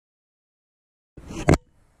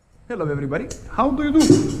Hello everybody, how do you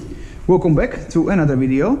do? Welcome back to another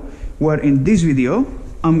video, where in this video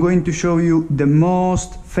I'm going to show you the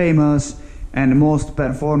most famous and most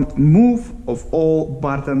performed move of all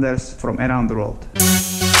bartenders from around the world.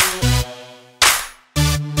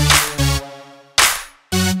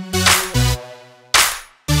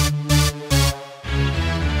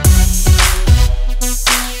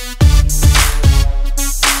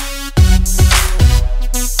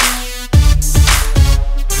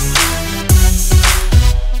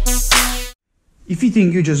 If you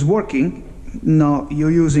think you're just working, no,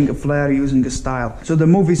 you're using a flair, using a style. So the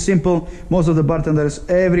move is simple. Most of the bartenders,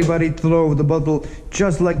 everybody throw the bottle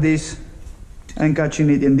just like this and catching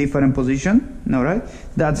it in different position. All right,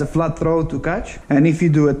 that's a flat throw to catch. And if you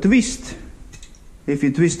do a twist, if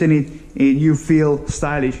you're twisting it, you feel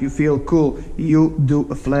stylish, you feel cool, you do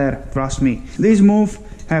a flair, trust me. This move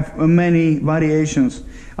have many variations.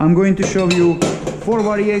 I'm going to show you 4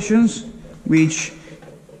 variations which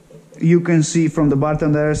you can see from the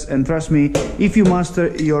bartenders, and trust me, if you master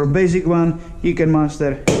your basic one, you can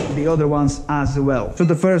master the other ones as well. So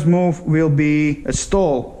the first move will be a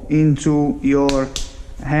stall into your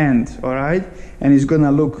hand, all right? And it's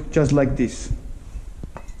gonna look just like this.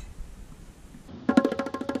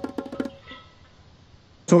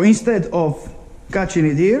 So instead of catching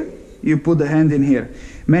it here, you put the hand in here.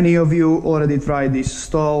 Many of you already tried this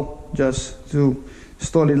stall, just to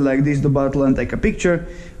stall it like this, the bottle, and take a picture.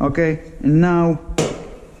 Okay, and now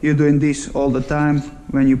you're doing this all the time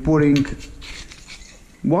when you're pouring.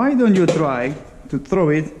 Why don't you try to throw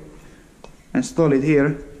it and stall it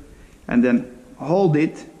here, and then hold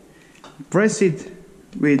it, press it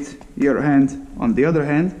with your hand on the other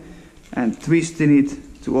hand, and twisting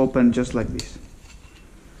it to open just like this.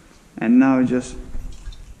 And now you're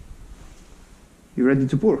ready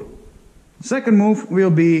to pour. Second move will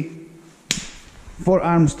be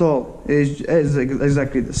forearm stall. Is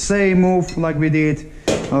exactly the same move like we did.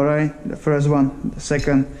 All right, the first one, the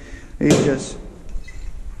second is just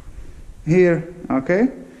here. Okay,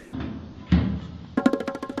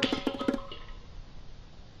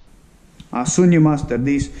 as soon you master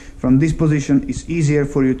this, from this position it's easier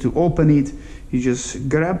for you to open it. You just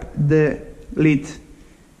grab the lid,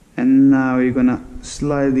 and now you're gonna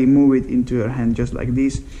slightly move it into your hand just like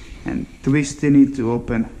this, and twisting it to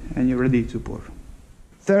open, and you're ready to pour.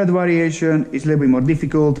 Third variation is a little bit more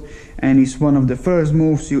difficult, and it's one of the first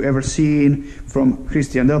moves you ever seen from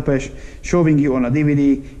Christian Delpech showing you on a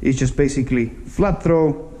DVD. It's just basically flat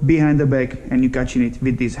throw behind the back, and you're catching it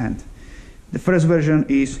with this hand. The first version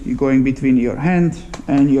is you're going between your hand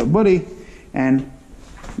and your body, and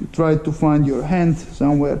you try to find your hand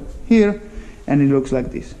somewhere here, and it looks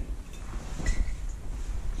like this.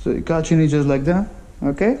 So you're catching it just like that.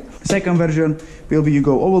 Okay. Second version will be you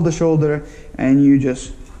go over the shoulder and you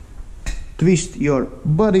just twist your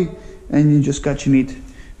body, and you're just catching it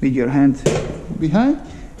with your hand behind,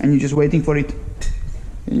 and you're just waiting for it,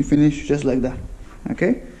 and you finish just like that.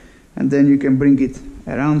 Okay, and then you can bring it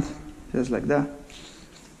around just like that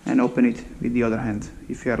and open it with the other hand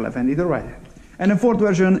if you are left-handed or right-handed. And the fourth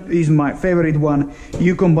version is my favorite one.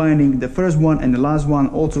 You combining the first one and the last one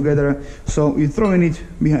all together. So you're throwing it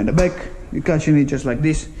behind the back, you're catching it just like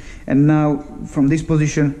this, and now from this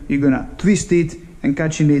position you're gonna twist it and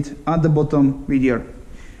catching it at the bottom with your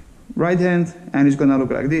right hand, and it's gonna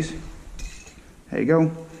look like this. There you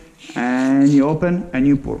go, and you open and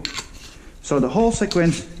you pour. So the whole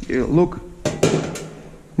sequence will look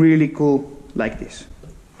really cool like this.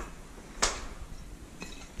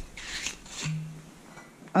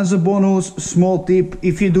 As a bonus, small tip,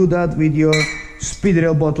 if you do that with your speed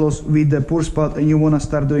rail bottles with the pour spot and you want to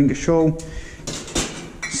start doing a show,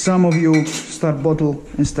 some of you start bottle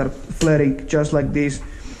and start flaring just like this.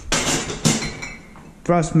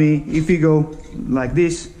 Trust me, if you go like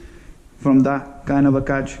this from that kind of a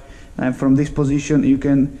catch, and from this position you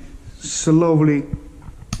can slowly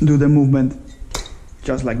do the movement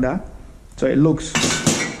just like that, so it looks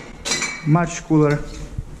much cooler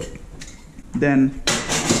than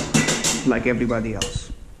like everybody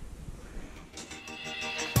else.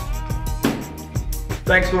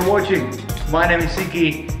 Thanks for watching. My name is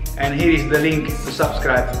Sikky, and here is the link to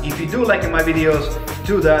subscribe. If you do like my videos,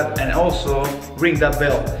 do that, and also ring that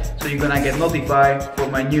bell so you're gonna get notified for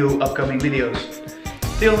my new upcoming videos.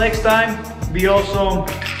 Till next time, be awesome,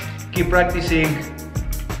 keep practicing,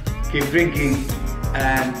 keep drinking,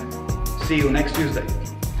 and see you next Tuesday.